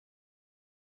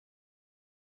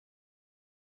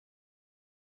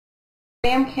I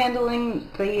am candling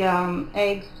the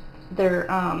eggs. They're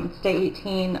stay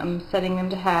 18. I'm setting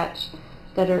them to hatch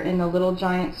that are in the little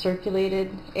giant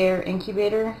circulated air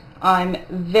incubator. I'm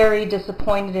very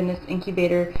disappointed in this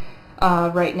incubator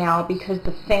right now because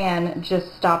the fan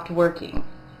just stopped working.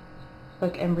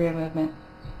 Look, embryo movement.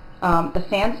 The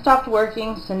fan stopped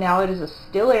working, so now it is a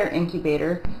still air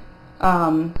incubator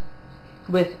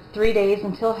with 3 days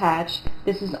until hatch.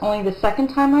 This is only the second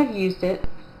time I've used it,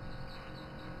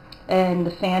 and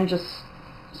the fan just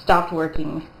stopped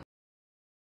working.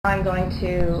 I'm going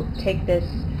to take the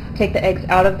eggs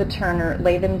out of the turner,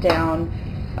 lay them down.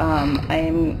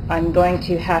 I'm going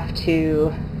to have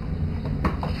to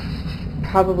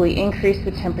probably increase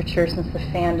the temperature since the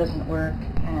fan doesn't work,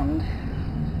 and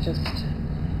just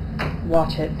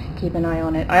watch it, keep an eye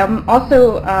on it. I'm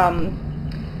also,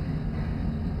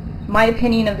 my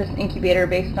opinion of this incubator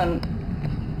based on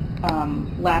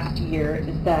last year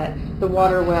is that the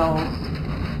water wells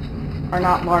are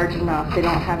not large enough. They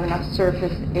don't have enough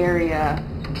surface area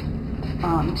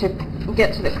to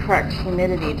get to the correct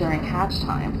humidity during hatch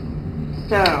time.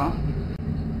 So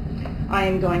I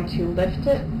am going to lift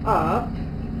up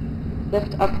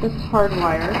this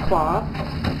hardwire cloth,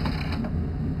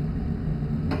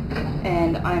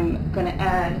 and I'm going to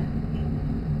add,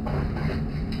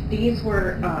 these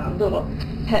were little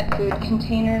pet food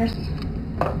containers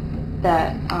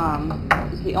that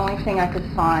is the only thing I could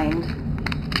find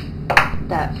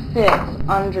that fits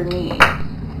underneath,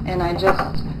 and I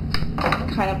just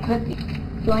kind of put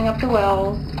filling up the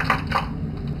wells.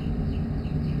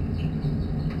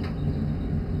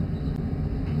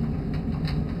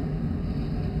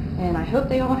 And I hope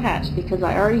they all hatch because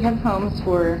I already have homes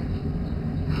for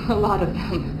a lot of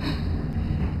them.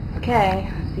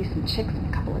 Okay, I'll see some chicks in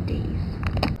a couple of days.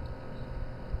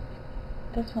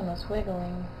 This one was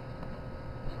wiggling.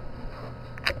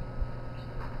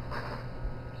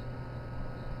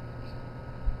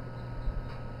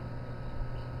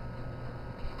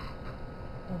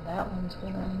 Oh, that one's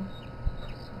wiggling.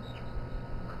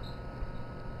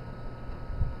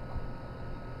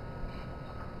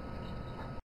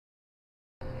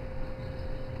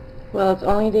 Well, it's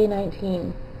only day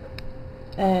 19,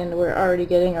 and we're already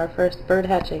getting our first bird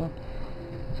hatching.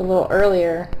 It's a little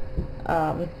earlier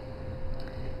than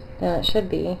it should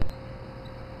be.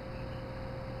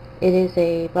 It is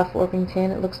a Buff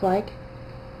Orpington, it looks like.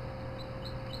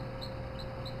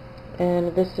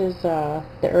 And this is the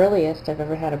earliest I've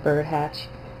ever had a bird hatch.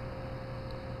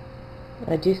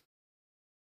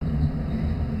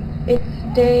 It's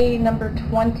day number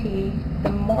 20, the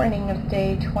morning of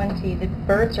day 20. The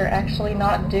birds are actually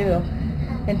not due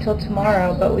until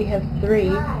tomorrow, but we have 3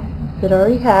 that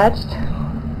already hatched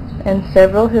and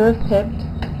several who have pipped.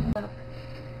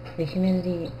 The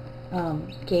humidity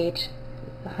gauge,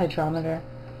 the hydrometer,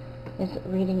 is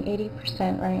reading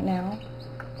 80% right now.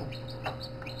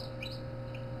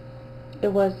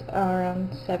 It was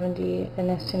around 70, and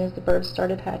as soon as the birds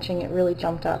started hatching, it really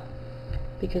jumped up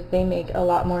because they make a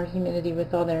lot more humidity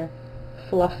with all their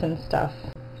fluff and stuff.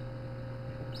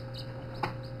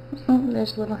 Oh,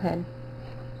 there's a little head.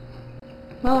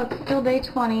 Well, it's still day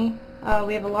 20.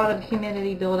 We have a lot of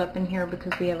humidity buildup in here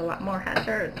because we have a lot more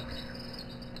hatchers.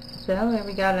 So there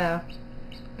we got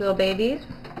little babies.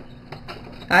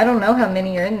 I don't know how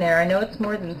many are in there. I know it's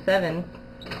more than 7,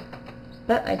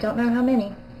 but I don't know how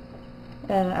many.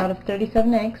 Out of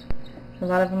 37 eggs, a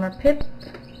lot of them are pipped.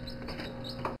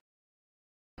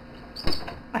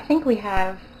 I think we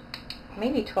have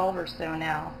maybe 12 or so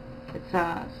now. It's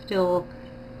still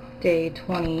day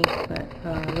 20, but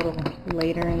a little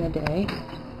later in the day. You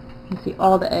can see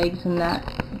all the eggs in that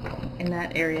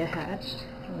area hatched.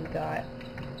 We've got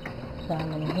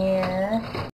some in here.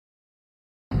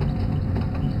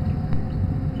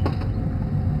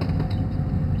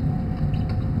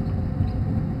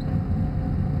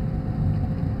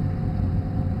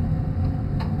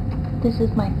 This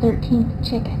is my 13th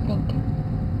chick, I think.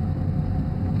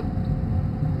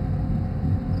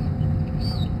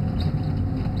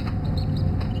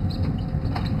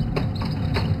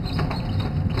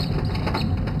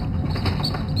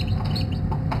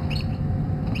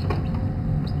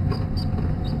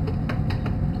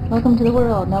 Welcome to the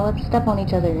world. Now let's step on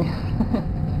each other.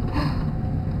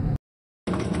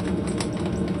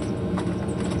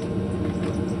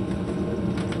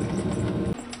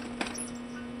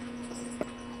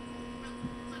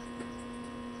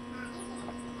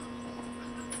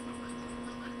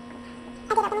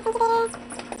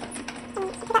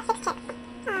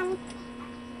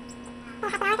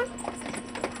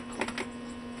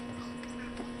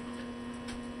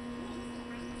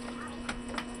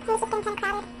 It's been kind of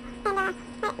crowded.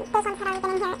 those ones had already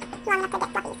been in here long enough to get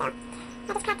fluffy, so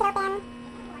I just cracked it open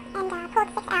and pulled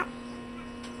 6 out.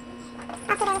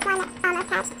 Also, there was one that almost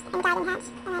hatched and died in hatch,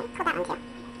 and I pulled that one too.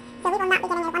 So we will not be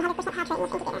getting a 100% hatch rate in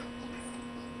this incubator.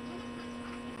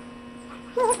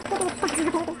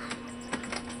 Baby.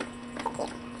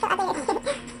 So ugly.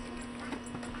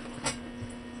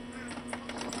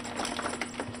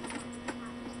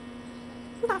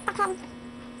 Got a stuck head.